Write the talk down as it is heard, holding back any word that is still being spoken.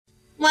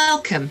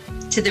Welcome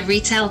to the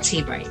Retail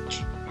Tea Break.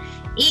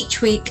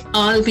 Each week,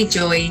 I'll be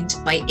joined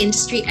by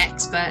industry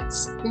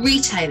experts,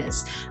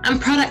 retailers, and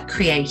product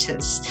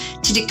creators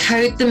to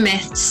decode the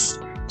myths,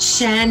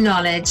 share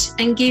knowledge,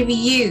 and give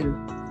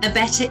you a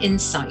better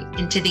insight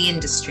into the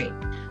industry.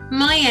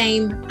 My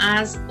aim,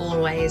 as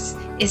always,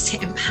 is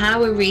to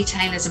empower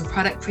retailers and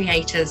product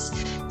creators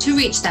to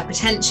reach their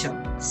potential.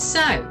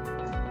 So,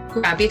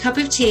 grab your cup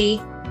of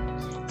tea,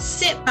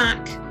 sit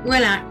back,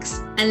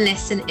 relax, and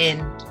listen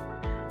in.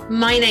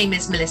 My name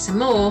is Melissa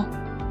Moore,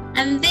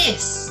 and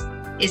this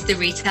is the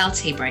Retail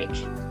Tea Break.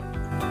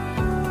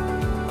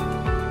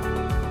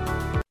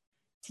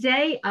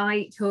 Today,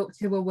 I talk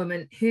to a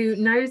woman who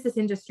knows this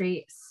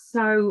industry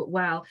so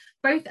well,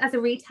 both as a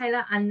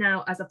retailer and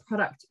now as a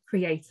product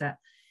creator.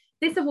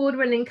 This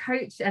award-winning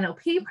coach,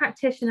 NLP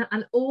practitioner,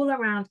 and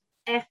all-around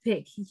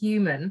epic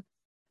human.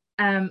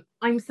 I'm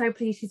so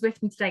pleased she's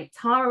with me today.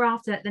 Tara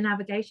Rafter, the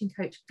navigation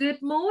coach.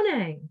 Good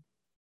morning.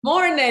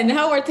 Morning.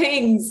 How are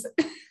things?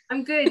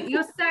 I'm good.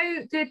 You're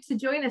so good to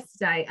join us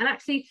today. And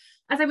actually,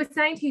 as I was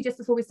saying to you just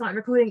before we started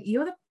recording,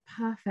 you're the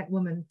perfect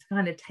woman to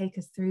kind of take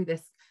us through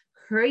this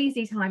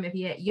crazy time of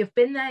year. You've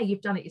been there, you've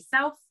done it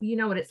yourself, you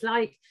know what it's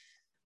like.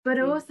 But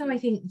also, I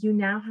think you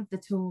now have the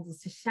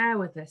tools to share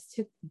with us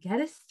to get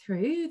us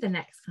through the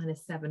next kind of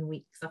 7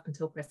 weeks up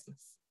until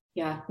Christmas.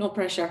 Yeah, no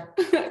pressure.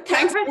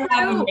 Thanks for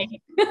having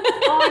me.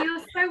 Oh,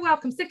 you're so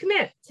welcome. So come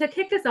here, to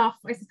kick us off,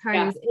 I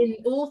suppose, in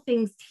all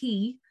things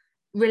tea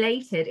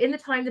related, in the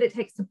time that it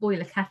takes to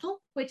boil a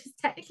kettle, which is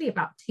technically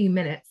about 2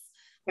 minutes.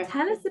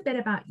 Tell us a bit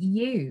about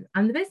you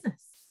and the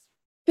business.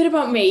 Bit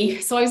about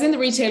me. So I was in the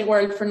retail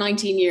world for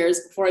 19 years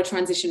before I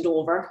transitioned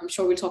over. I'm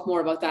sure we'll talk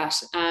more about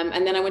that.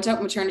 And then I went out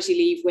on maternity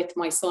leave with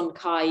my son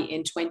Kai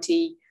in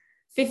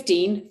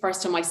 2015.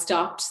 First time I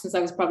stopped since I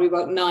was probably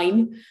about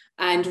 9,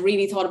 and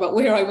really thought about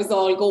where I was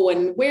all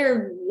going,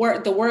 where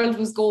the world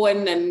was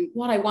going and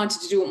what I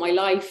wanted to do with my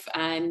life.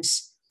 And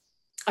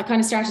I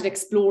kind of started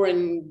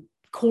exploring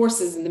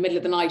courses in the middle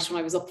of the night when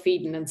I was up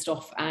feeding and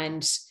stuff.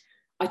 And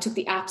I took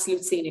the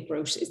absolute scenic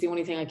route, is the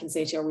only thing I can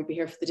say to you. We'd be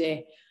here for the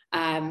day.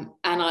 And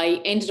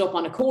I ended up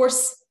on a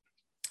course,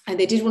 and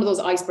they did one of those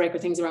icebreaker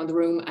things around the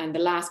room, and the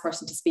last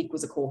person to speak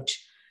was a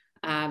coach.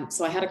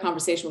 So I had a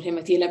conversation with him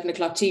at the 11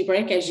 o'clock tea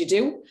break, as you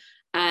do,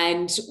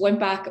 and went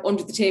back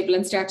under the table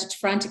and started to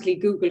frantically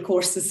Google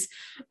courses.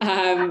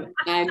 The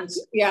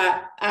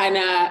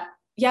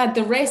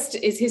rest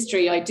is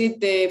history. I did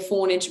the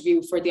phone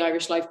interview for the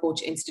Irish Life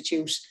Coach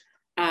Institute,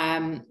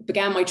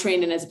 began my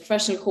training as a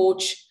professional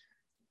coach,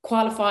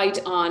 qualified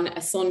on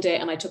a Sunday,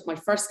 and I took my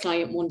first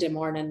client Monday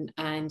morning,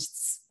 and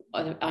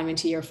I'm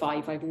into year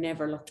 5. I've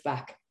never looked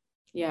back.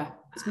 Yeah,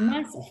 it's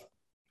massive.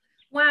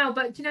 Wow,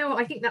 but you know what?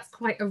 I think that's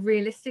quite a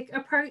realistic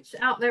approach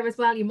out there as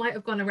well. You might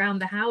have gone around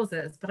the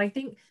houses, but I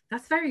think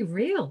that's very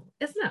real,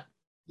 isn't it?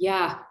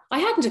 Yeah, I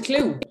hadn't a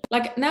clue.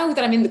 Like, now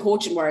that I'm in the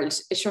coaching world,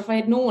 sure, if I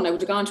had known, I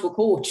would have gone to a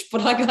coach,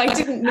 but like, I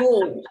didn't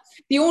know.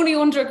 The only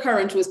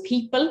undercurrent was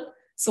people.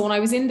 So when I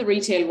was in the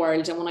retail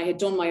world and when I had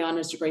done my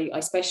honours degree, I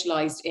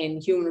specialised in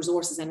human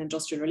resources and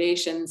industrial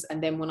relations.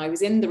 And then when I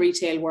was in the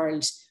retail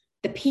world,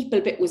 the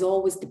people bit was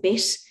always the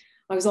bit.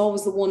 I was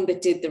always the one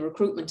that did the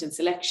recruitment and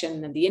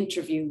selection and the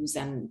interviews,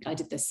 and I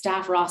did the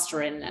staff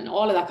rostering and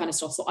all of that kind of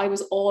stuff. So I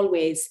was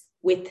always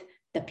with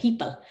the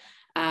people.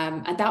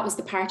 And that was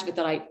the part of it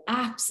that I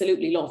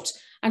absolutely loved.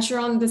 And sure,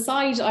 on the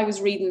side, I was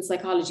reading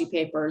psychology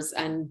papers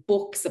and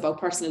books about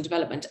personal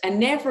development, and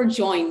never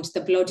joined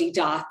the bloody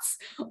dots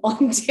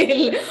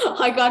until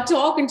I got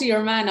talking to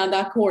your man on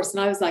that course.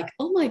 And I was like,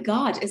 oh my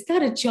God, is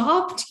that a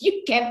job? Do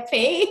you get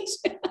paid?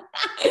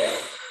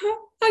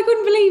 I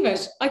couldn't believe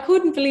it. I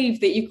couldn't believe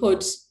that you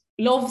could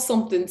love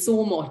something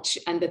so much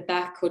and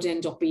that could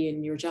end up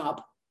being your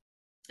job.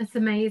 It's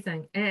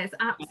amazing. It's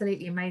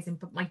absolutely amazing.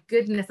 But my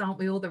goodness, aren't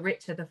we all the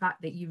richer the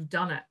fact that you've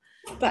done it?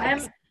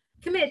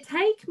 Come here,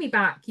 take me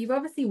back. You've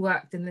obviously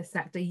worked in this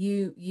sector.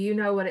 You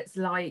know what it's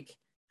like.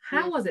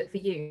 How was it for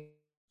you?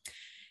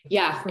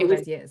 Yeah, it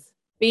was years.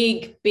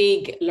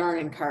 Big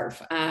learning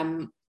curve.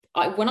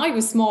 When I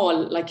was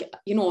small, like,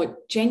 you know,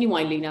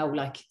 genuinely now,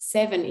 like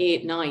 7,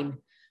 8, 9,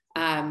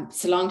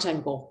 it's a long time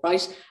ago,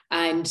 right?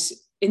 And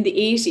in the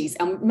 80s,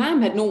 and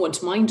Mum had no one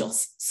to mind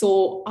us.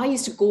 So I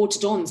used to go to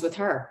Dunn's with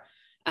her.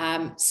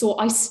 So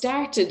I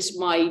started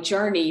my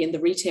journey in the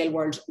retail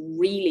world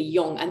really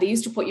young, and they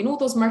used to put, you know,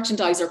 those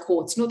merchandiser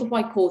coats, you know, the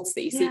white coats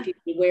that you see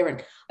people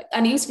wearing,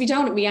 and it used to be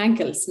down at my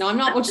ankles. Now I'm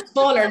not much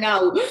taller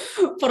now,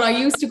 but I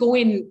used to go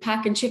in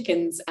packing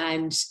chickens,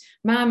 and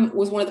Mum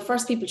was one of the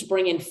first people to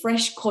bring in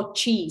fresh cut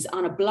cheese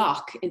on a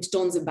block into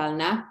Dunn's in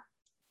Ballina,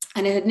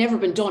 and it had never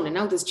been done, and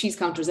now there's cheese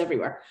counters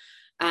everywhere.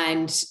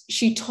 And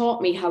she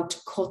taught me how to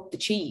cut the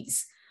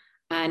cheese.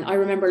 And I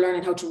remember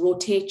learning how to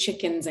rotate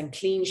chickens and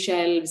clean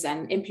shelves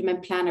and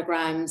implement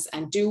planograms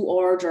and do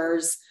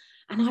orders.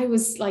 And I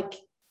was like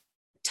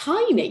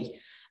tiny.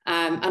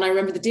 And I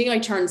remember the day I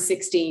turned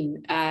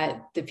 16,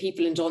 the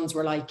people in Dunn's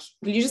were like,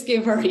 will you just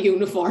give her a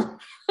uniform?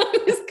 I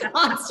was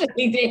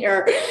constantly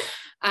there.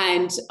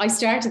 And I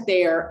started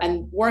there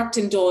and worked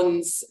in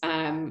Dunn's,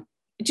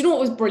 do you know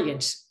what was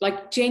brilliant?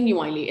 Like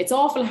genuinely, it's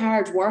awful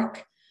hard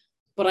work,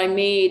 but I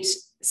made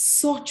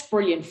such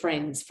brilliant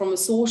friends from a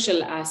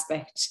social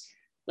aspect.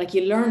 Like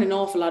you learn an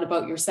awful lot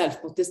about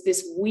yourself, but there's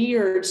this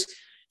weird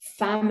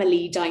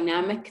family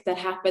dynamic that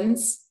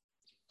happens.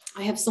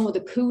 I have some of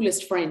the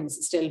coolest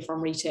friends still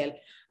from retail.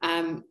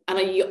 And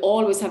you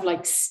always have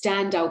like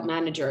standout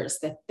managers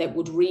that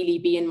would really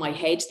be in my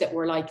head, that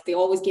were like, they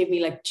always gave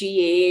me like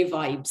GAA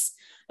vibes.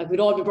 Like we'd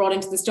all be brought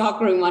into the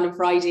stock room on a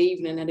Friday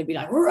evening and it'd be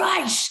like,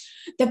 right,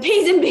 the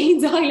peas and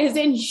beans aisle is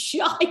in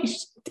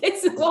shite.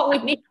 This is what we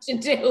need to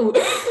do.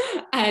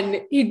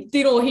 And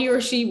he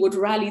or she would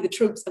rally the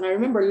troops. And I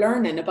remember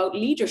learning about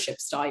leadership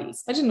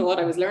styles. I didn't know what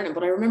I was learning,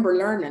 but I remember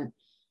learning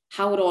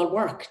how it all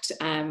worked,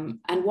 and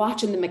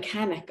watching the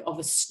mechanic of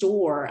a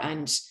store,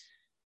 and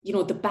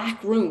the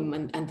back room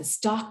and the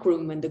stock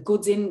room and the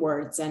goods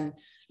inwards, and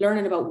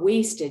learning about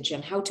wastage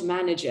and how to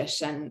manage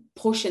it, and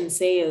pushing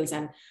sales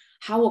and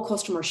how a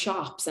customer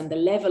shops and the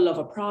level of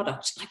a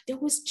product. Like there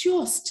was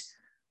just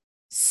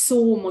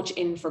so much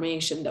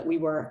information that we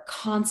were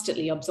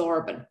constantly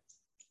absorbing.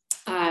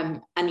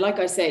 And like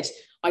I said,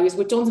 I was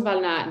with Duns and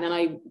Ballina, and then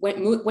I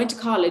went to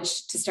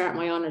college to start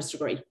my honours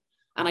degree.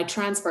 And I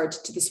transferred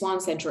to the Swan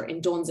Centre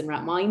in Duns and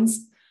Rathmines.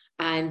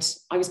 And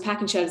I was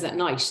packing shelves at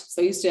night.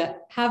 So I used to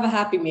have a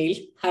Happy Meal,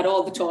 had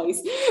all the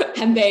toys,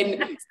 and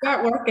then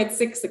start work at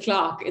 6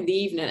 o'clock in the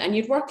evening. And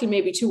you'd work till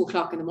maybe 2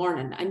 o'clock in the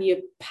morning, and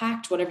you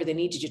packed whatever they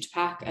needed you to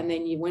pack. And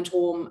then you went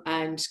home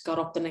and got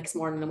up the next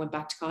morning and went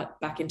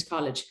back into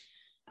college.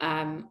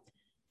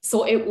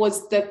 So it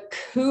was the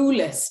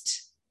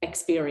coolest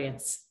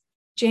experience,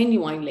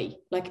 genuinely.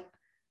 Like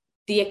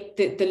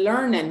the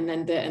learning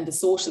and the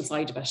social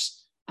side of it.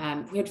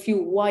 We had a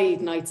few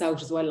wild nights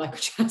out as well, like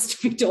which has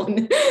to be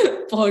done.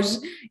 But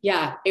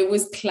yeah, it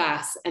was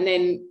class. And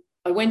then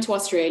I went to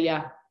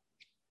Australia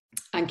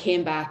and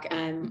came back,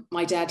 and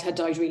my dad had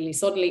died really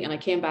suddenly, and I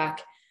came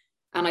back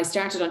and I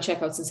started on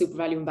checkouts in Super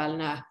Value in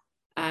Ballina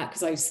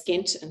because I was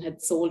skint and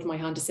had sold my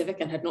Honda Civic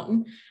and had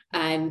nothing.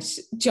 And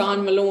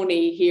John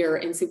Maloney here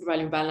in Super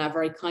Value in Ballina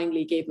very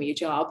kindly gave me a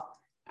job.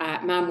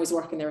 Mam was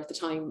working there at the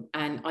time,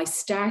 and I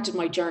started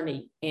my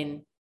journey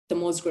in the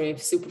Musgrave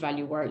Super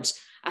Value world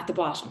at the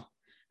bottom.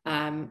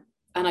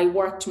 And I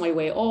worked my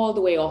way all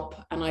the way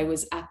up, and I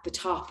was at the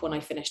top when I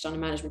finished on a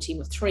management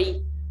team of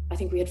 3. I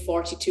think we had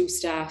 42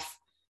 staff,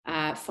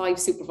 5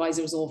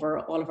 supervisors over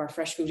all of our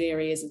fresh food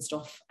areas and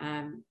stuff.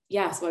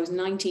 So I was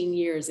 19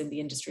 years in the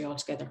industry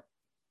altogether.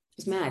 It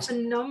was mad.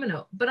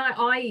 Phenomenal. But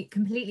I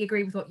completely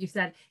agree with what you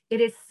said.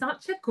 It is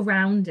such a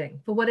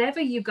grounding for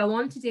whatever you go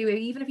on to do,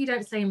 even if you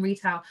don't stay in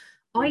retail.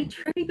 I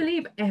truly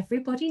believe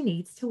everybody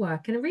needs to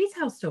work in a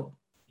retail store.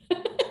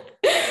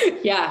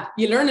 Yeah,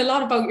 you learn a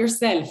lot about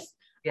yourself.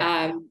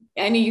 Yeah.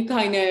 Any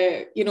kind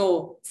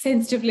of,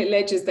 sensitive little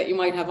edges that you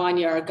might have on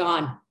you are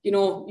gone.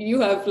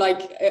 You have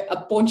like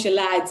a bunch of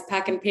lads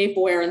packing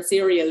paperware and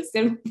cereals.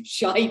 They're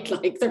shite,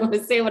 like they're going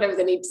to say whatever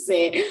they need to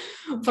say.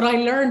 But I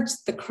learned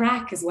the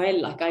crack as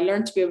well. Like I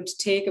learned to be able to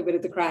take a bit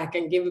of the crack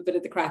and give a bit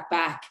of the crack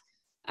back.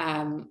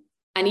 And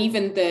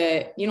even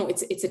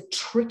it's a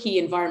tricky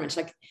environment.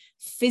 Like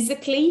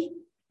physically,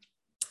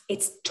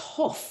 it's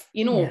tough,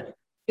 Yeah.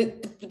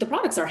 The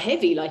products are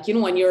heavy, like,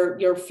 and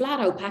you're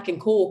flat out packing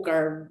Coke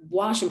or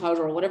washing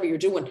powder or whatever you're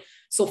doing.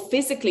 So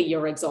physically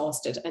you're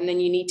exhausted, and then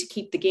you need to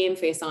keep the game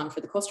face on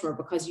for the customer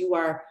because you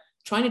are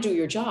trying to do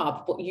your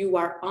job, but you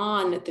are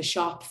on the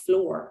shop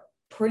floor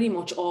pretty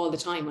much all the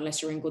time,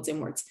 unless you're in goods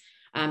inwards.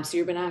 So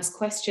you're being asked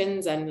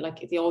questions, and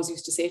like they always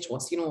used to say to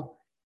us,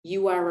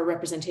 you are a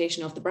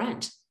representation of the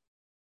brand.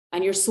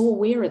 And you're so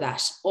aware of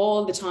that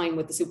all the time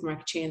with the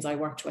supermarket chains I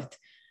worked with.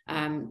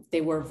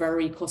 They were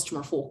very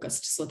customer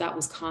focused. So that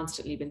was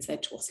constantly been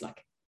said to us.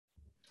 Like,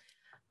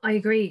 I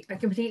agree. I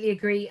completely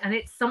agree. And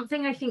it's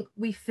something I think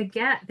we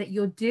forget, that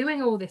you're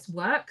doing all this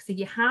work. So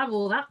you have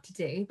all that to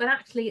do, but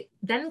actually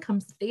then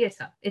comes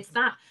theatre. It's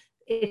that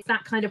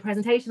kind of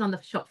presentation on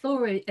the shop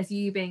floor, as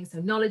you being so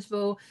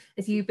knowledgeable,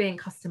 as you being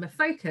customer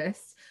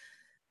focused,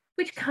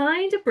 which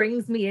kind of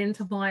brings me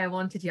into why I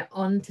wanted you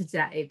on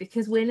today,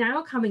 because we're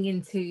now coming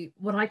into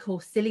what I call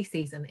silly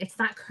season. It's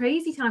that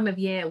crazy time of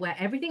year where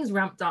everything's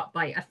ramped up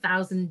by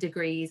 1,000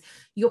 degrees.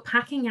 You're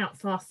packing out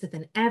faster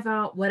than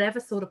ever,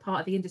 whatever sort of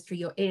part of the industry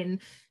you're in.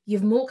 You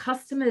have more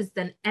customers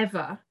than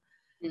ever.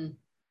 And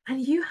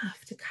you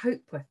have to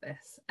cope with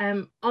this.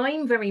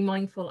 I'm very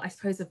mindful, I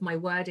suppose, of my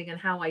wording and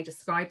how I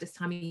describe this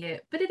time of year,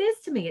 but it is,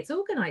 to me, it's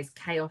organised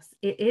chaos.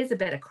 It is a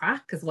bit of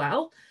crack as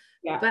well.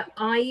 Yeah. But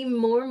I'm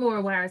more and more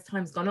aware as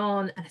time's gone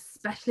on, and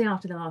especially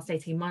after the last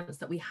 18 months,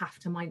 that we have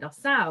to mind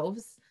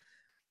ourselves.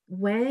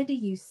 Where do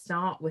you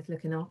start with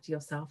looking after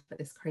yourself at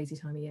this crazy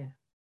time of year?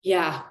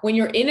 Yeah, when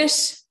you're in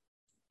it,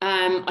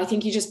 I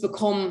think you just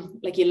become,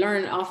 like,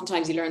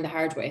 oftentimes you learn the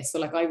hard way. So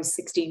like I was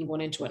 16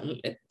 going into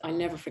it, and I'll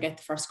never forget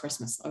the first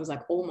Christmas. I was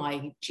like, oh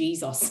my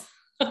Jesus,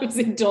 I was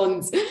in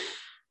Duns.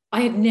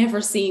 I had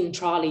never seen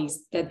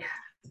trolleys that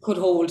could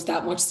hold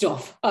that much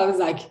stuff. I was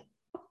like,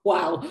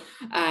 wow.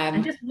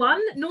 And just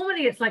one,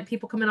 normally it's like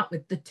people coming up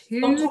with the two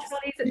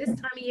trolleys at this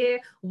time of year,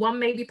 one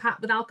maybe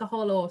packed with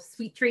alcohol or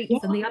sweet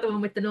treats, and the other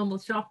one with the normal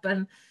shop.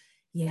 And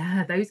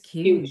yeah, those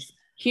queues.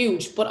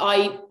 Huge. But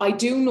I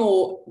do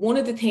know one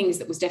of the things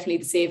that was definitely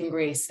the saving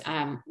grace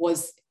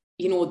was,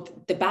 you know,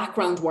 the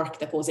background work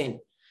that goes in.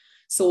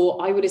 So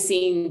I would have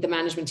seen the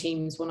management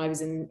teams when I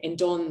was in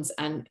Duns,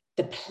 and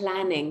the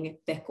planning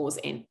that goes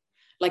in.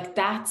 Like,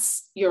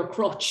 that's your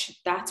crutch.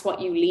 That's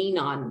what you lean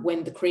on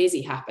when the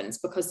crazy happens,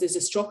 because there's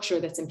a structure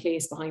that's in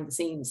place behind the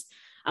scenes.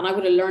 And I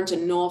would have learned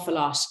an awful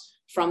lot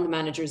from the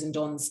managers in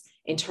Duns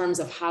in terms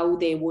of how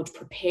they would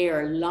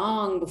prepare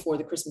long before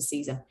the Christmas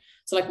season.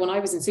 So like when I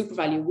was in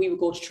SuperValue, we would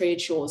go to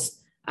trade shows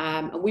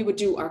and we would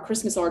do our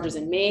Christmas orders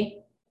in May,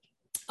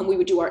 and we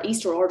would do our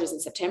Easter orders in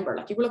September.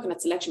 Like, you were looking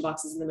at selection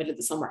boxes in the middle of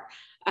the summer,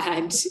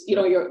 and you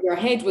know, your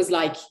head was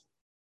like,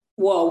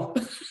 whoa,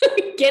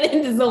 get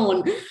in the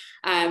zone.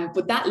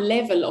 But that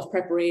level of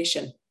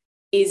preparation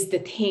is the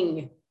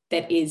thing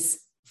that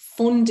is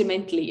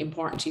fundamentally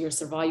important to your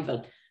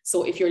survival.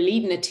 So if you're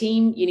leading a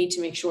team, you need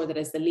to make sure that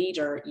as the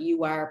leader,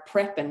 you are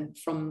prepping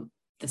from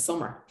the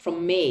summer,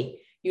 from May.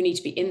 You need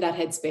to be in that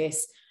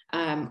headspace.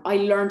 I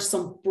learned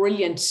some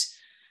brilliant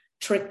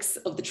tricks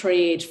of the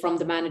trade from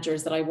the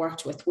managers that I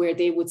worked with, where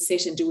they would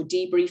sit and do a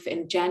debrief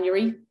in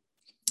January.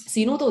 So,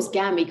 you know, those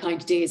gammy kind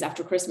of days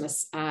after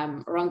Christmas,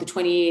 around the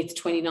 28th,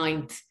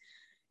 29th,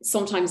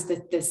 sometimes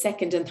the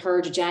 2nd and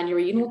 3rd of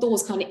January, you know,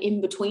 those kind of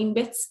in-between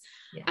bits.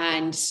 Yeah.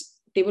 And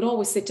they would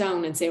always sit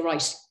down and say,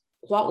 right,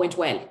 what went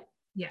well?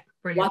 Yeah,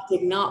 brilliant. What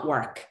did not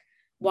work?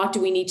 What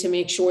do we need to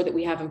make sure that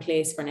we have in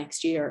place for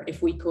next year?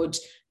 If we could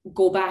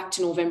go back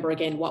to November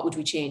again, what would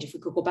we change? If we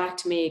could go back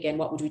to May again,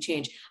 what would we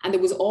change? And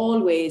there was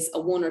always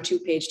a 1 or 2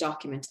 page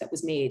document that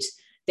was made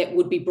that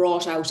would be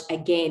brought out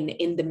again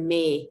in the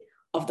May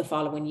of the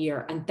following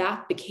year. And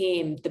that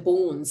became the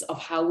bones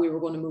of how we were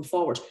going to move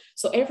forward.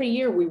 So every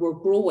year we were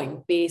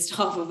growing based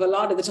off of a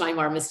lot of the time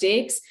our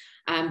mistakes,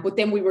 but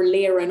then we were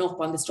layering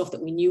up on the stuff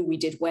that we knew we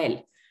did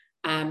well.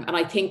 And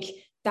I think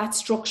that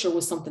structure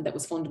was something that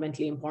was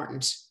fundamentally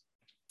important.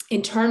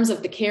 In terms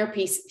of the care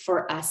piece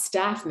for a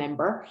staff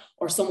member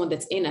or someone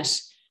that's in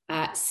it,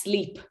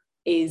 sleep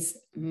is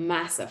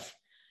massive.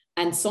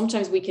 And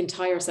sometimes we can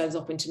tie ourselves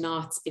up into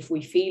knots if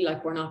we feel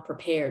like we're not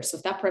prepared. So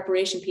if that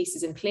preparation piece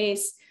is in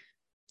place,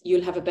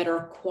 you'll have a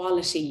better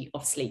quality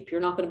of sleep. You're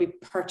not going to be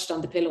perched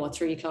on the pillow at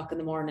 3 o'clock in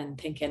the morning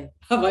thinking,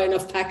 have I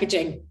enough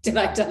packaging? Did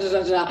I da,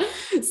 da, da,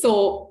 da.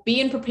 So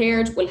being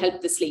prepared will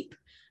help the sleep.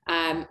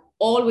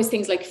 Always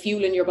things like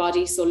fueling your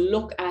body. So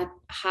look at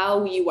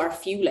how you are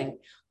fueling.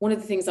 One of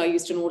the things I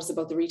used to notice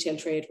about the retail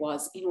trade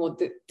was, you know,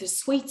 the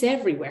sweets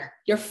everywhere.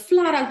 You're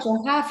flat out,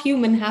 you're half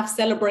human, half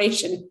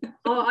celebration.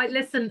 Oh,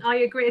 I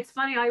agree. It's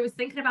funny. I was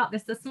thinking about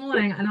this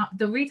morning, and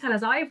the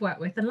retailers I've worked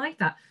with and like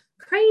that,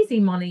 crazy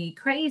money,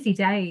 crazy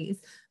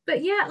days.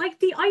 But yeah, like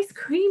the ice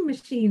cream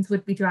machines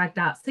would be dragged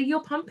out. So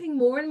you're pumping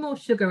more and more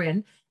sugar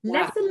in,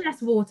 less and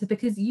less water,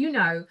 because, you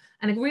know,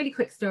 and a really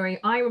quick story.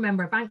 I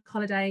remember a bank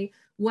holiday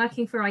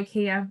working for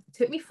IKEA. It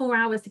took me 4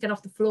 hours to get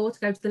off the floor to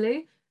go to the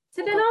loo.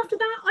 So then after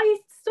that, I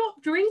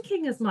stopped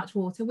drinking as much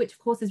water, which of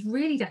course is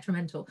really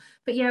detrimental.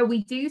 But yeah,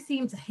 we do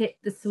seem to hit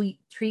the sweet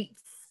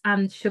treats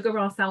and sugar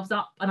ourselves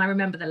up. And I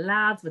remember the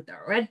lads with the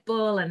Red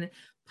Bull and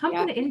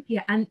pumping it in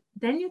here. And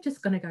then you're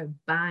just going to go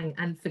bang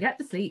and forget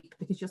the sleep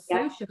because you're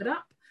so sugared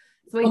up.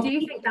 So I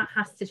do think that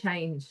has to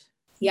change.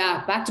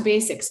 Yeah, back to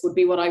basics would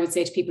be what I would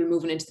say to people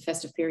moving into the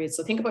festive period.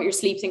 So think about your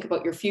sleep, think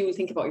about your fuel,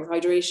 think about your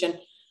hydration,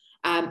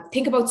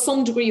 think about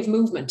some degree of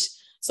movement.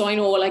 So I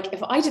know, like,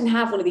 if I didn't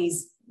have one of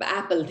these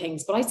Apple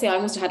things, but I'd say I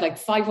must have had like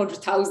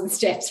 500,000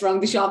 steps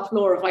around the shop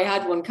floor if I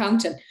had one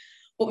counting.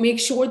 But make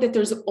sure that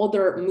there's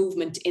other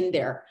movement in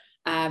there.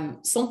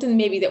 Something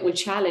maybe that will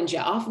challenge you.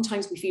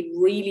 Oftentimes we feel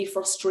really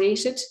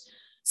frustrated.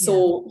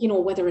 So, you know,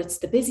 whether it's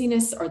the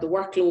busyness or the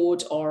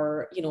workload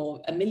or, you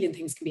know, a million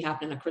things can be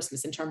happening at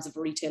Christmas in terms of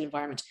a retail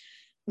environment.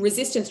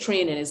 Resistance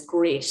training is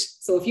great.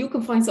 So if you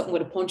can find something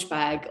with a punch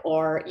bag,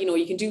 or, you know,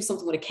 you can do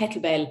something with a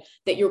kettlebell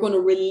that you're going to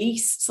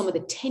release some of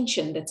the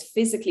tension that's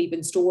physically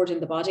been stored in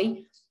the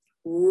body,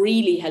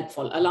 really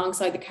helpful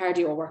alongside the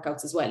cardio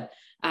workouts as well.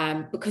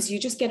 Because you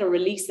just get a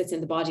release that's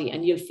in the body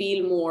and you'll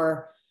feel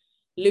more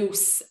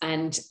loose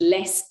and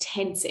less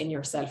tense in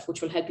yourself,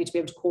 which will help you to be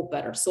able to cope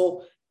better.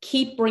 So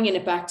keep bringing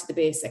it back to the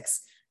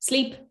basics.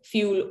 Sleep,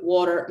 fuel,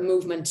 water,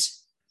 movement.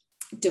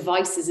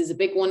 Devices is a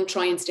big one.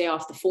 Try and stay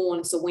off the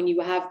phone. So when you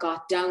have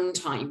got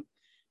downtime,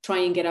 try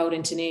and get out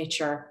into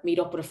nature, meet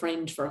up with a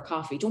friend for a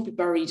coffee. Don't be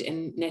buried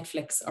in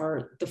Netflix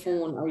or the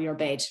phone or your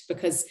bed,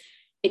 because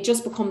it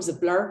just becomes a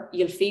blur.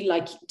 You'll feel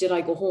like, did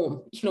I go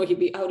home? You know, you'll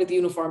be out of the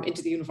uniform,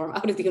 into the uniform,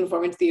 out of the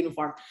uniform, into the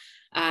uniform.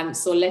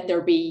 So let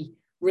there be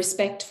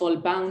respectful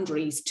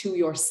boundaries to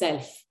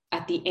yourself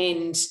at the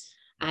end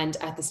and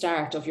at the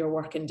start of your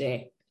working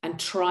day, and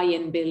try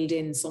and build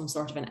in some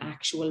sort of an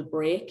actual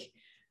break.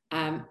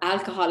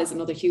 Alcohol is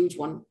another huge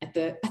one at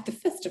the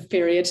festive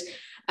period.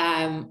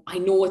 I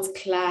know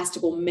it's class to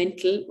go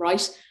mental,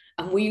 right?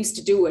 And we used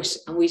to do it,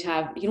 and we'd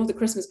have, you know, the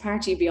Christmas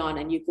party be on,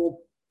 and you go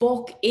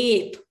buck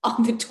ape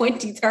on the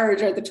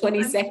 23rd or the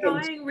 22nd.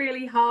 I'm trying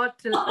really hard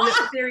to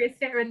look serious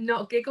here and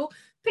not giggle.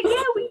 But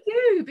yeah, we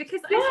do, because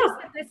as you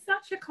said, there's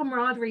such a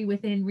camaraderie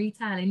within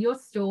retail, in your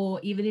store,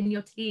 even in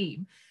your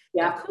team.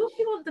 Yeah. Of course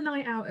you want the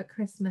night out at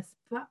Christmas,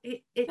 but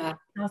it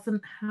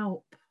doesn't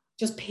help.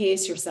 Just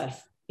pace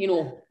yourself. You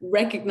know,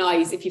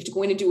 recognize if you have to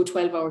go in and do a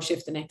 12-hour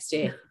shift the next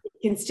day,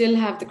 you can still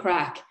have the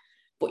crack,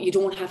 but you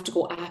don't have to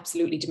go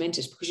absolutely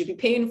demented, because you'll be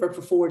paying for it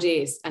for 4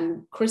 days.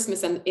 And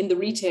Christmas and in the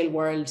retail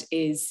world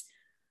is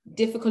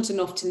difficult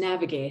enough to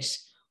navigate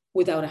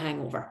without a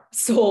hangover.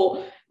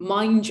 So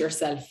mind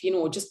yourself, you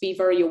know, just be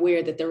very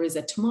aware that there is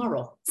a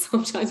tomorrow.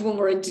 Sometimes when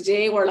we're in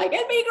today, we're like,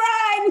 it'll be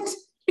grand.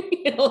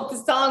 You know, the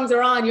songs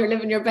are on, you're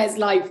living your best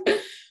life,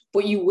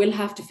 but you will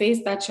have to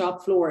face that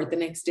shop floor the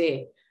next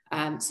day.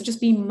 So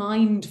just be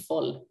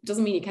mindful. It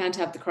doesn't mean you can't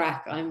have the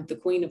crack. I'm the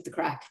queen of the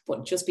crack,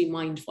 but just be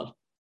mindful.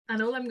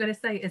 And all I'm going to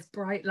say is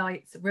bright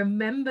lights.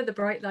 Remember the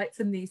bright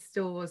lights in these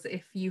stores.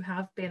 If you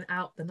have been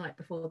out the night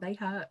before, they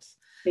hurt.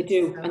 They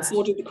do. And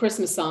so do the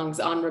Christmas songs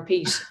on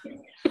repeat.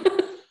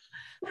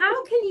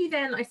 How can you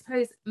then, I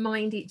suppose,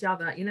 mind each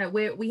other? You know,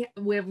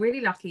 we're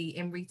really lucky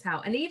in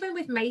retail. And even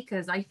with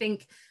makers, I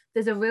think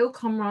there's a real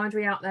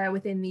camaraderie out there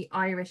within the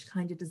Irish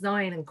kind of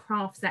design and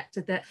craft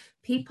sector, that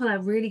people are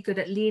really good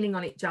at leaning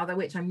on each other,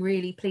 which I'm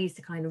really pleased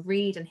to kind of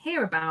read and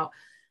hear about.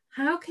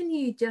 How can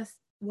you just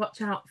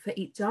watch out for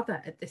each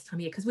other at this time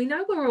of year? Because we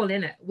know we're all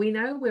in it. We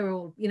know we're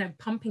all, you know,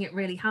 pumping it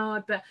really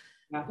hard, but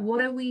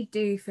what do we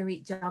do for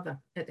each other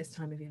at this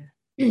time of year?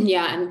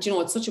 Yeah, and you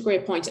know, it's such a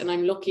great point. And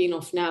I'm lucky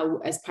enough now,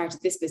 as part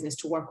of this business,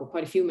 to work with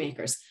quite a few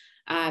makers.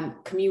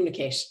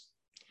 Communicate.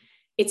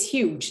 It's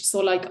huge. So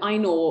like, I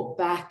know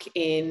back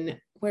in,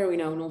 where are we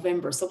now,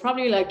 November, so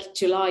probably like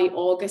July,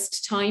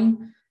 August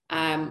time,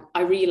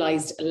 I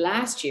realized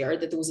last year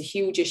that there was a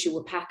huge issue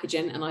with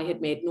packaging, and I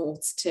had made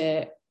notes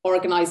to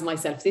organize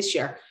myself this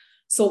year.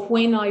 So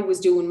when I was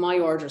doing my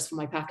orders for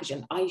my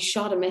packaging, I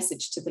shot a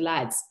message to the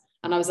lads,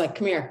 and I was like,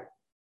 come here,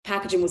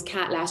 packaging was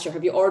cat last year,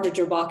 have you ordered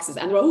your boxes?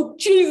 And oh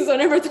Jesus, I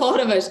never thought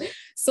of it.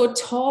 So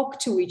talk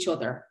to each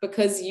other,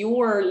 because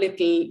your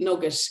little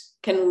nugget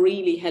can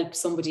really help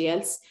somebody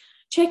else.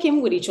 Check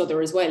in with each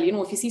other as well. You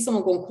know, if you see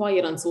someone going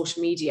quiet on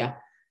social media,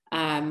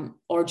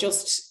 or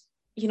just,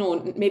 you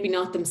know, maybe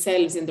not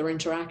themselves in their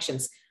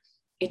interactions,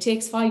 it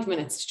takes 5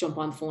 minutes to jump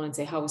on the phone and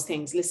say, how's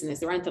things? Listen, is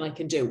there anything I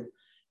can do?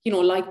 You know,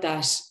 like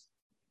that.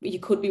 You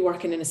could be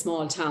working in a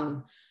small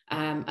town,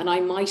 and I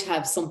might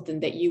have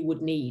something that you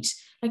would need.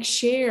 Like,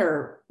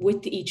 share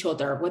with each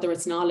other, whether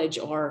it's knowledge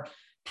or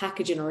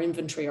packaging or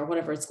inventory or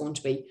whatever it's going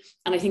to be.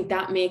 And I think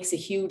that makes a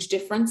huge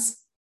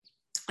difference.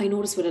 I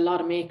notice with a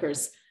lot of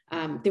makers,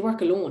 they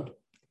work alone.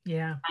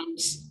 Yeah. And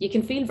you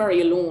can feel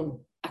very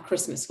alone at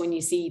Christmas when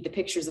you see the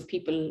pictures of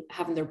people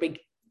having their big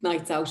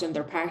nights out and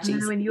their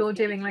parties. When you're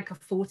doing like a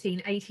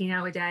 14,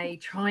 18-hour day,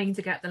 trying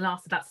to get the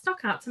last of that stock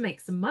out to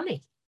make some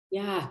money.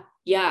 Yeah.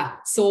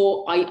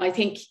 So I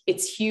think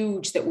it's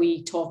huge that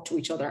we talk to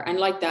each other. And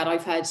like that,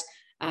 I've had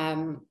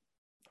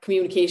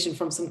communication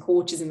from some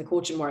coaches in the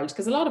coaching world,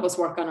 because a lot of us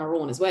work on our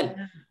own as well.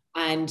 Yeah.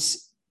 And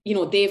you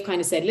know, they've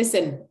kind of said,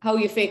 listen, how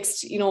you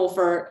fixed, you know,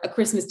 for a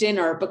Christmas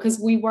dinner, because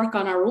we work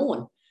on our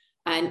own.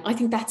 And I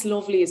think that's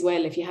lovely as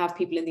well, if you have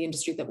people in the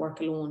industry that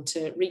work alone,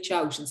 to reach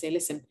out and say,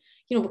 listen,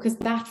 you know, because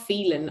that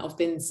feeling of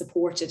being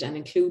supported and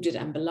included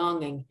and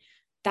belonging,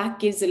 that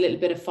gives a little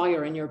bit of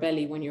fire in your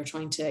belly when you're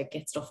trying to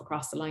get stuff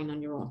across the line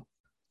on your own.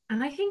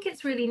 And I think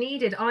it's really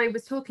needed. I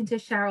was talking to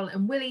Cheryl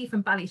and Willie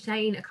from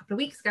Ballyshane a couple of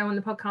weeks ago on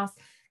the podcast,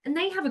 and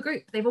they have a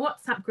group. They have a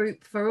WhatsApp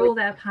group for all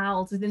their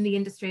pals within the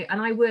industry.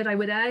 And I would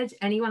urge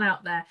anyone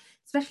out there,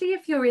 especially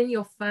if you're in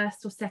your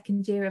first or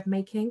second year of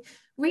making,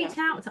 reach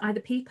out to either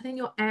people in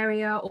your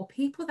area or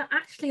people that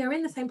actually are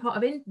in the same part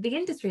of the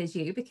industry as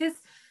you. Because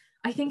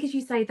I think, as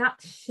you say,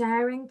 that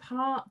sharing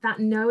part, that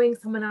knowing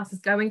someone else is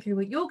going through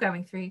what you're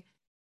going through,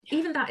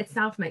 even that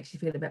itself makes you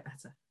feel a bit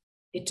better.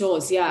 It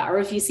does, yeah. Or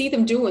if you see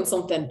them doing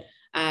something,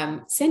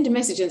 send a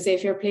message and say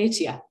fair play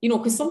to you. You know,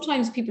 because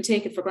sometimes people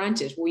take it for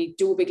granted. We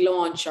do a big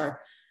launch,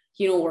 or,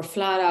 you know, we're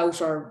flat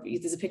out, or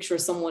there's a picture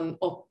of someone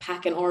up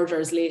packing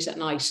orders late at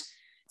night.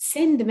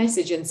 Send the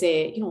message and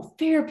say, you know,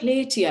 fair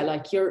play to you.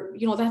 Like, you're,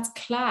 you know, that's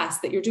class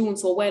that you're doing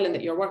so well and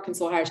that you're working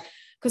so hard.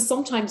 Because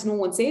sometimes no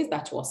one says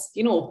that to us.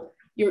 You know,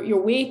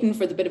 you're waiting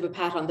for the bit of a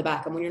pat on the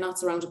back, and when you're not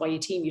surrounded by your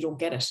team, you don't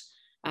get it.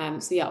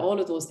 So yeah, all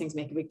of those things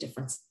make a big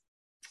difference.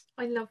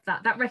 I love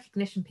that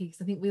recognition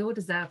piece. I think we all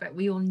deserve it.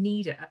 We all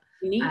need it.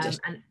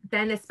 And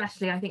then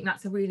especially, I think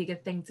that's a really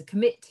good thing to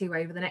commit to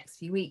over the next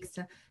few weeks,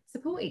 to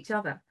support each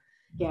other.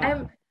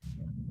 Yeah.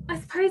 I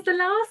suppose the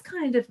last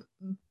kind of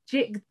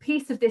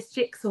piece of this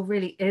jigsaw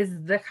really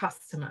is the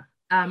customer.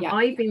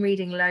 I've been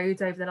reading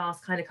loads over the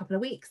last kind of couple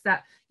of weeks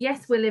that,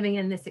 yes, we're living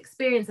in this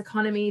experience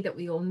economy that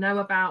we all know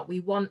about. We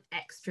want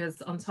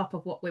extras on top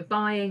of what we're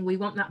buying. We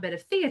want that bit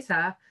of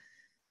theatre.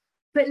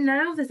 But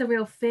now there's a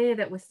real fear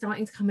that we're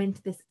starting to come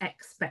into this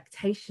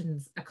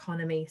expectations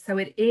economy. So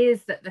it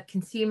is that the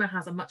consumer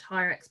has a much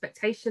higher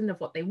expectation of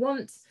what they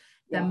want.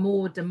 They're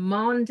more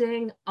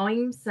demanding.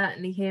 I'm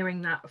certainly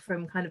hearing that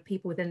from kind of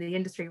people within the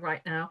industry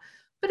right now,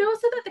 but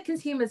also that the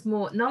consumer's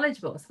more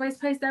knowledgeable. So I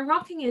suppose they're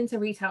rocking into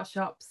retail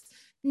shops,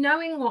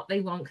 knowing what they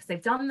want because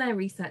they've done their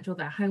research or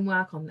their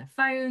homework on their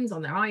phones,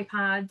 on their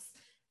iPads,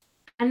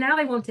 and now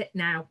they want it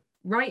now,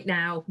 right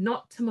now,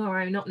 not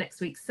tomorrow, not next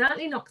week,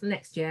 certainly not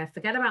next year.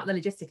 Forget about the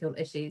logistical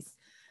issues.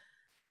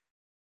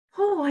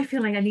 Oh, I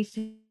feel like I need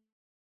to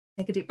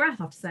take a deep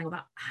breath after saying all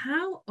that.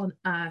 How on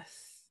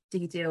earth do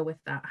you deal with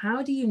that?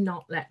 How do you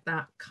not let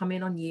that come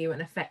in on you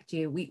and affect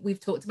you? We've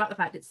talked about the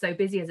fact it's so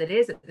busy as it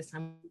is at this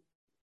time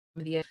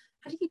of the year.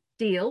 How do you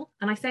deal,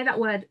 and I say that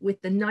word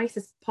with the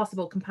nicest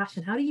possible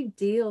compassion, how do you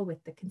deal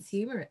with the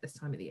consumer at this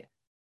time of the year?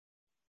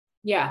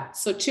 Yeah,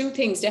 so two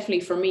things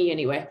definitely for me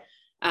anyway,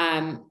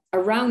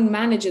 around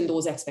managing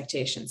those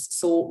expectations.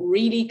 So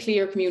really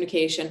clear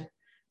communication.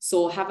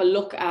 So have a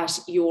look at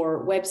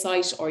your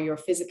website or your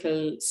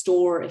physical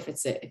store, if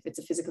it's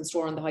a physical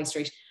store on the high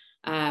street,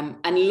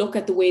 and look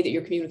at the way that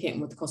you're communicating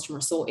with the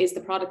customer. So is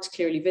the product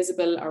clearly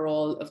visible? Are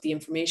all of the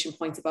information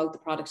points about the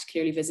product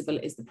clearly visible?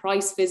 Is the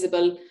price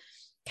visible?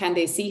 Can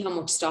they see how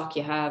much stock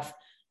you have?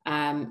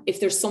 If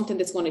there's something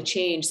that's going to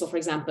change. So for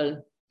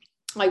example,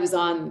 I was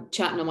on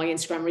chatting on my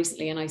Instagram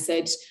recently and I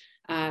said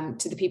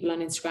to the people on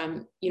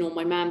Instagram,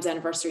 my mom's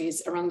anniversary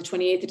is around the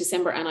 28th of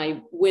December and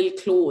I will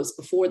close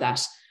before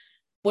that.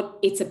 But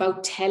it's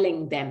about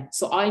telling them.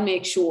 So I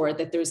make sure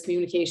that there's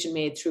communication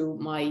made through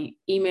my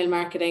email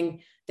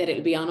marketing, that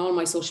it'll be on all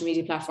my social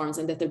media platforms,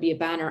 and that there'll be a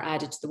banner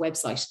added to the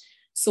website.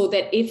 So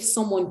that if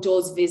someone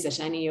does visit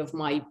any of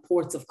my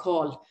ports of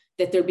call,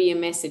 that there be a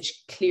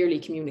message clearly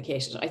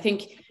communicated. I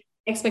think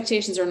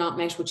expectations are not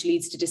met, which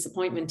leads to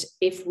disappointment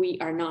if we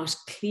are not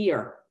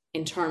clear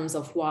in terms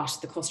of what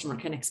the customer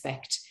can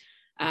expect.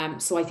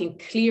 So I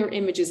think clear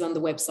images on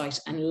the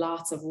website and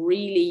lots of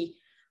really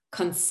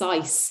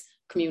concise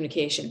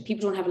communication.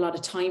 People don't have a lot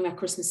of time at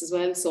Christmas as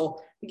well.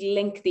 So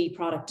lengthy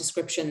product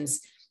descriptions,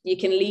 you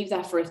can leave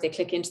that for if they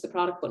click into the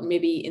product, but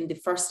maybe in the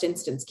first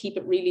instance, keep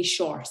it really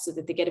short so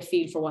that they get a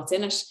feel for what's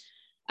in it.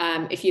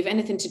 If you have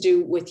anything to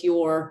do with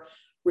your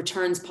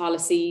returns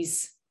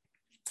policies,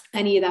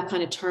 any of that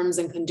kind of terms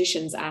and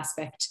conditions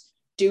aspect,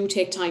 do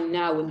take time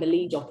now in the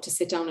lead up to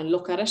sit down and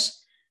look at it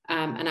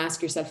and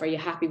ask yourself, are you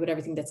happy with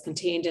everything that's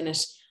contained in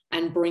it?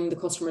 And bring the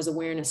customer's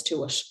awareness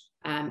to it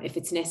if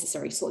it's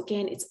necessary. So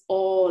again, it's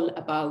all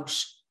about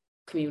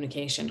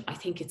communication. I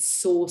think it's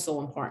so,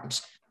 so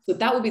important. So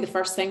that would be the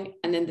first thing.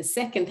 And then the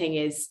second thing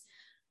is,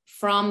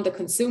 from the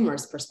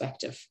consumer's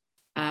perspective,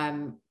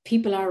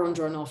 people are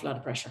under an awful lot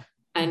of pressure.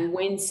 And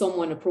when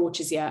someone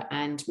approaches you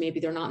and maybe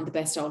they're not in the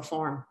best old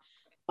form,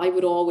 I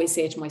would always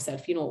say to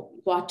myself,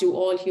 what do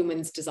all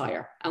humans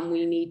desire? And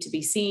we need to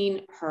be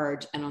seen,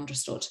 heard, and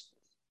understood.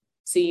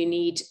 So you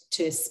need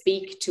to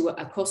speak to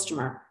a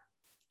customer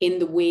in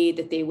the way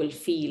that they will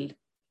feel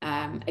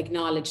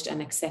acknowledged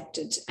and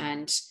accepted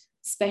and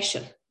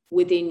special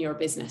within your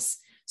business.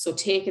 So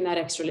taking that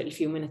extra little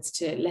few minutes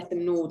to let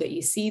them know that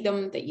you see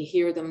them, that you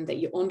hear them, that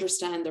you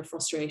understand their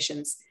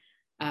frustrations.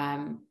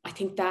 I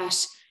think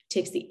that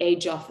takes the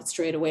edge off it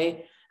straight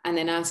away. And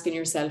then asking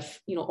yourself,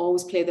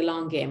 always play the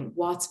long game.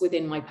 What's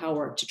within my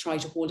power to try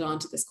to hold on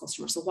to this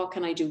customer? So what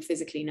can I do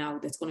physically now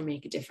that's going to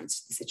make a difference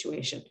to the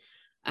situation?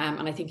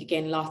 And I think,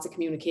 again, lots of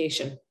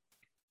communication.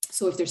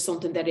 So if there's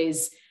something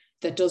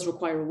that does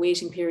require a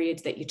waiting period,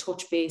 that you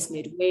touch base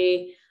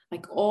midway,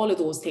 like all of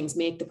those things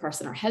make the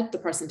person or help the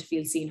person to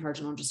feel seen, heard,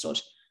 and understood.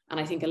 And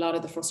I think a lot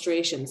of the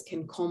frustrations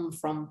can come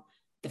from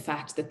the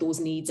fact that those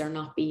needs are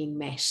not being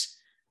met.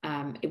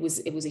 It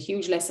was a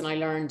huge lesson I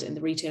learned in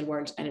the retail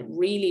world, and it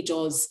really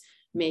does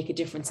make a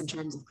difference in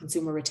terms of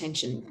consumer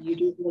retention. You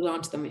do hold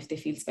on to them if they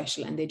feel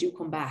special, and they do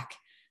come back.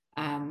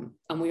 And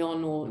we all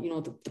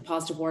know, the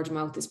positive word of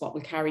mouth is what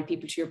will carry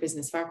people to your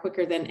business far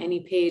quicker than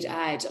any paid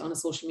ad on a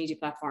social media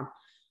platform.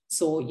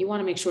 So you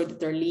want to make sure that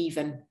they're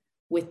leaving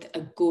with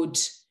a good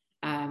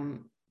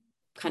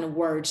kind of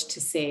word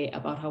to say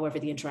about however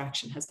the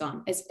interaction has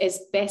gone, as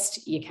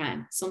best you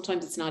can.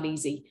 Sometimes it's not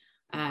easy,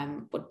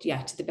 but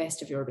yeah, to the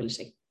best of your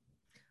ability.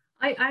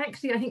 I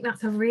think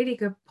that's a really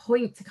good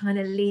point to kind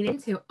of lean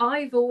into.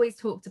 I've always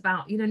talked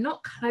about,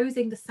 not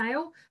closing the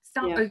sale,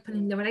 start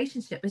opening the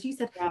relationship. As you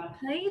said,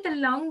 play the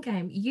long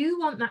game. You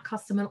want that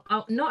customer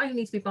not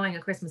only to be buying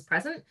a Christmas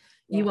present,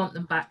 you want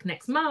them back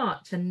next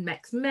March and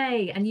next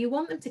May, and you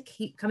want them to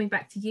keep coming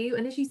back to you.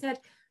 And as you said,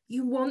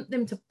 you want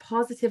them to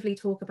positively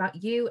talk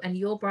about you and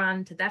your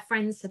brand to their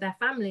friends, to their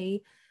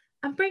family,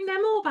 and bring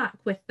them all back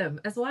with them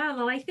as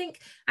well. And I think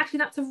actually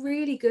that's a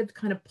really good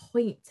kind of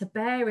point to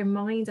bear in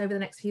mind over the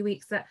next few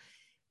weeks, that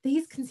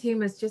these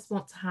consumers just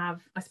want to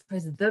have, I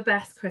suppose, the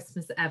best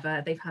Christmas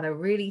ever. They've had a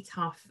really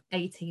tough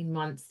 18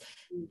 months.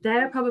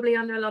 They're probably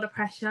under a lot of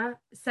pressure.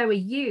 So are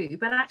you.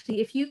 But actually,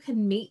 if you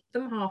can meet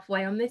them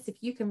halfway on this, if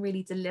you can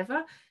really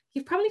deliver,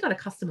 you've probably got a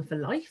customer for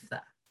life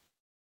there.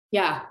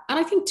 Yeah. And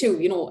I think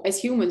too,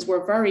 as humans,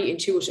 we're very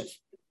intuitive.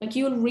 Like,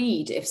 you'll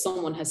read if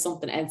someone has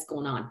something else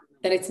going on,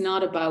 that it's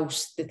not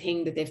about the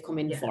thing that they've come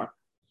in for.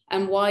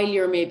 And while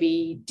you're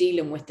maybe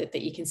dealing with it,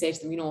 that you can say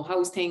to them,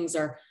 how's things,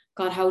 or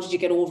God, how did you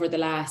get over the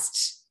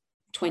last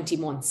 20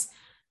 months?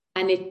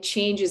 And it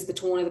changes the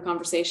tone of the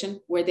conversation,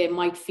 where they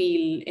might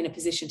feel in a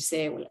position to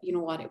say, well, you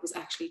know what, it was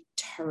actually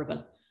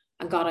terrible.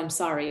 And God, I'm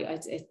sorry,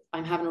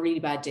 I'm having a really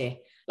bad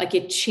day. Like,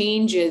 it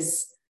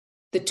changes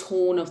the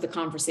tone of the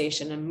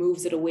conversation and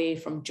moves it away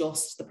from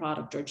just the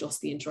product or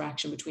just the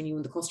interaction between you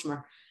and the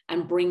customer,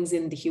 and brings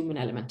in the human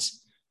element.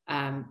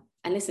 And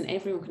listen,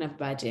 everyone can have a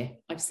bad day.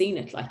 I've seen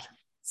it. Like,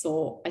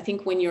 so I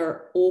think when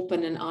you're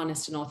open and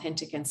honest and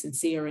authentic and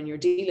sincere in your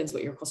dealings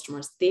with your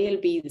customers,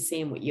 they'll be the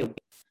same with you.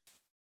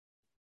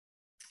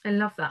 I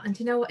love that. And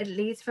do you know what? It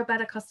leads for a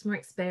better customer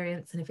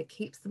experience. And if it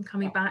keeps them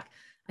coming back,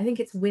 I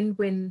think it's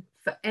win-win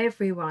for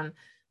everyone.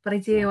 But I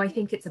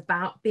think it's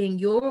about being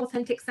your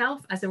authentic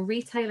self as a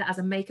retailer, as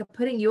a maker,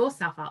 putting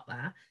yourself out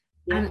there,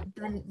 and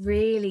then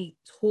really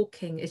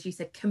talking, as you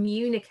said,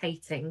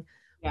 communicating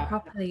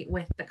properly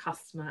with the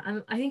customer.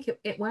 And I think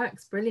it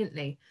works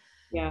brilliantly.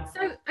 Yeah.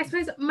 So I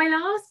suppose my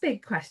last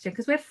big question,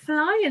 because we're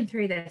flying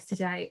through this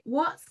today,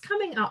 what's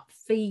coming up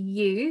for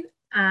you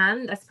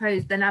and I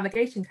suppose the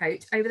navigation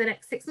coach over the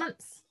next 6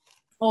 months?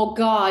 Oh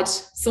God.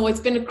 So it's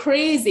been a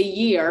crazy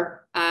year.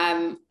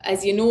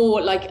 As you know,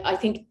 like, I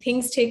think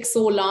things take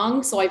so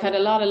long. So I've had a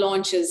lot of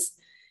launches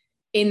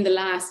in the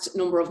last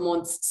number of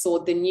months. So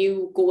the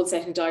new goal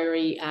setting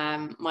diary,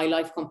 my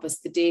life compass,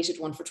 the dated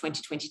one for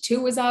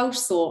 2022 is out.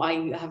 So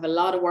I have a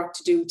lot of work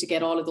to do to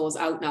get all of those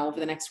out now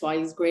over the next while.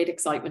 There's great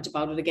excitement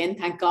about it again.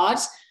 Thank God.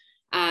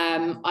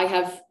 I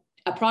have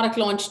a product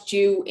launch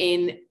due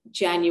in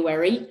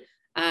January.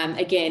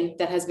 Again,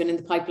 that has been in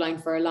the pipeline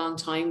for a long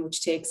time,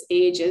 which takes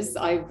ages.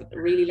 I've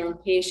really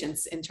learned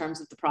patience in terms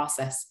of the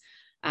process.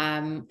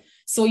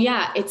 So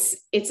yeah,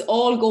 it's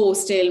all go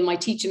still. My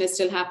teaching is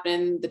still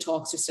happening. The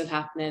talks are still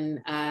happening.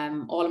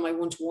 All of my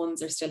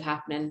one-to-ones are still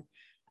happening.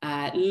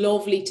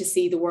 Lovely to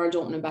see the world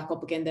opening back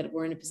up again, that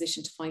we're in a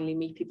position to finally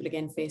meet people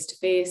again face to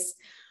face.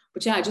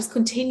 But yeah, just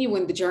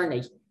continuing the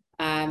journey.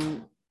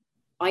 I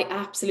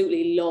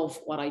absolutely love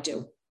what I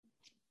do.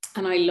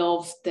 And I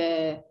love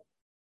the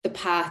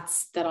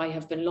paths that I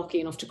have been lucky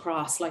enough to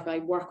cross. Like, I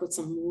work with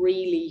some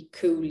really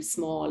cool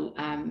small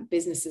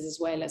businesses as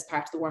well as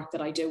part of the work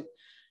that I do.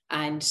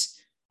 And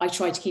I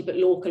try to keep it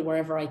local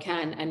wherever I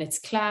can. And it's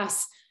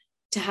class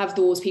to have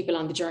those people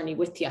on the journey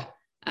with you.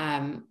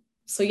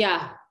 So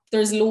yeah,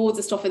 there's loads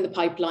of stuff in the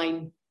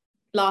pipeline,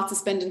 lots of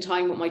spending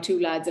time with my 2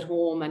 lads at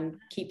home and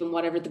keeping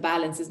whatever the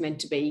balance is meant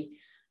to be.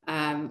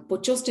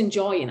 But just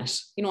enjoying it.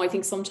 You know, I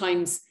think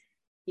sometimes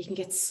you can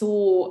get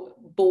so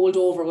bowled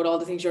over with all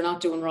the things you're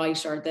not doing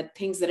right, or the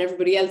things that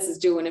everybody else is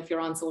doing if you're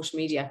on social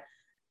media.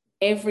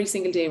 Every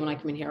single day when I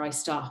come in here, I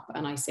stop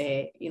and I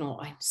say, you know,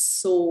 I'm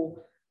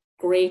so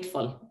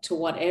grateful to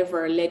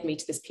whatever led me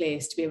to this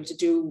place to be able to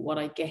do what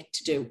I get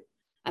to do.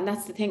 And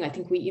that's the thing. I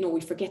think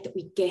we forget that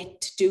we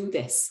get to do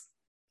this.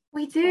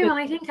 We do. And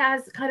I think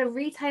as kind of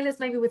retailers,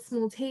 maybe with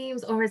small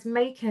teams or as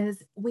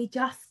makers, we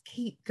just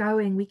keep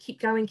going. We keep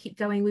going.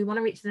 We want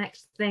to reach the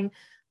next thing.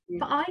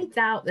 But I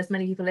doubt there's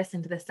many people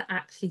listening to this that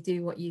actually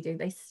do what you do.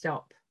 They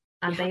stop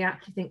and they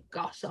actually think,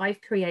 gosh,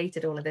 I've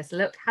created all of this.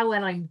 Look how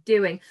well I'm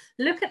doing.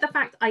 Look at the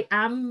fact I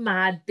am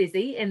mad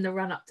busy in the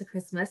run up to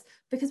Christmas,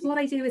 because what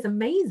I do is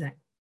amazing.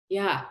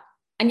 Yeah.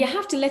 And you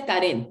have to let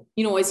that in.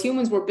 You know, as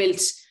humans, we're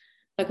built,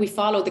 like, we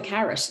follow the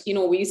carrot. You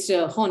know, we used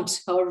to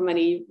hunt however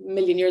many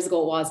million years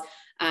ago it was.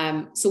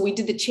 So we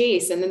did the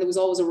chase, and then there was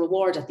always a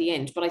reward at the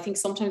end. But I think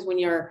sometimes when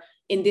you're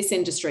in this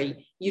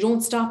industry, you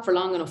don't stop for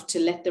long enough to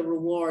let the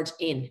reward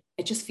in.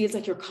 It just feels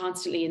like you're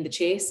constantly in the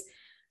chase.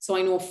 So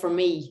I know for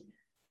me,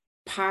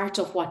 part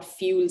of what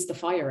fuels the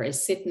fire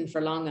is sitting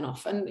for long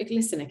enough. And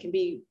listen, it can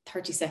be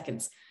 30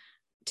 seconds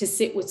to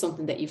sit with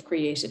something that you've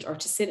created, or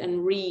to sit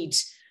and read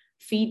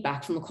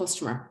feedback from a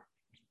customer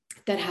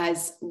that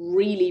has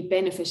really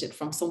benefited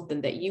from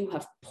something that you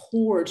have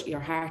poured your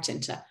heart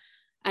into.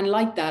 And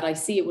like that, I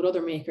see it with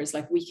other makers.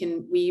 Like,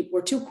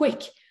 we're too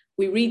quick.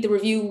 We read the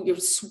review, you're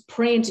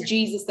praying to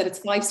Jesus that it's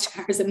 5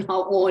 stars and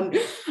not 1,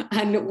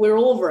 and we're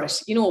over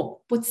it, you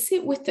know. But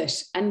sit with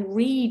it and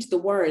read the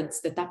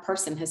words that that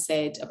person has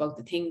said about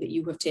the thing that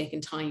you have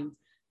taken time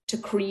to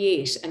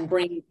create and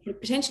bring,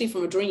 potentially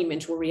from a dream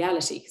into a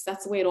reality, because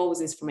that's the way it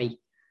always is for me.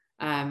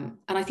 And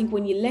I think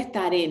when you let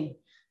that in,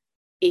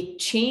 it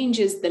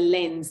changes the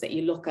lens that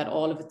you look at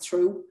all of it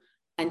through.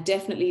 And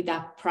definitely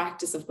that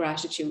practice of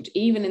gratitude,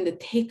 even in the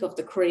thick of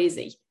the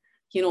crazy.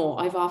 You know,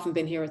 I've often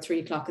been here at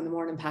 3 o'clock in the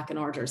morning packing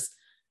orders,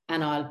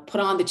 and I'll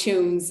put on the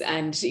tunes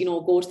and, you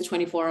know, go to the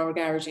 24-hour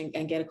garage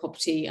and get a cup of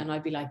tea. And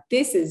I'd be like,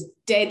 this is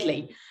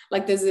deadly.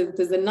 Like, there's a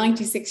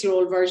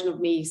 96-year-old version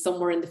of me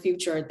somewhere in the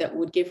future that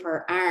would give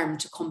her arm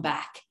to come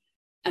back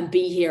and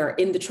be here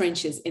in the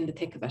trenches, in the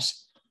thick of it.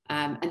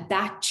 And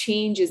that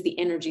changes the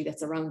energy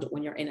that's around it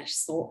when you're in it.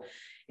 So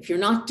if you're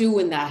not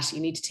doing that, you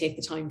need to take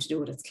the time to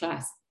do it. It's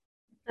class.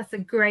 That's a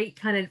great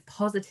kind of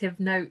positive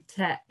note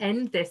to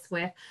end this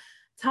with.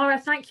 Tara,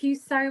 thank you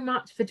so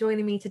much for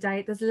joining me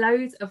today. There's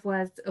loads of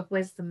words of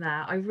wisdom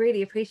there. I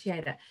really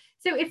appreciate it.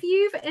 So if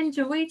you've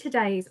enjoyed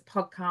today's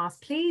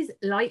podcast, please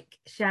like,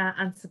 share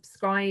and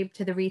subscribe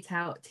to the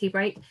Retail Tea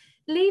Break.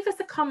 leave us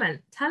a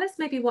comment. Tell us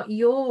maybe what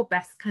your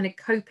best kind of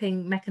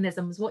coping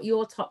mechanisms, what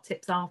your top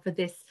tips are for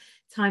this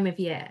time of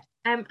year.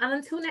 And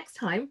until next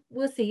time,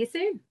 we'll see you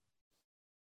soon.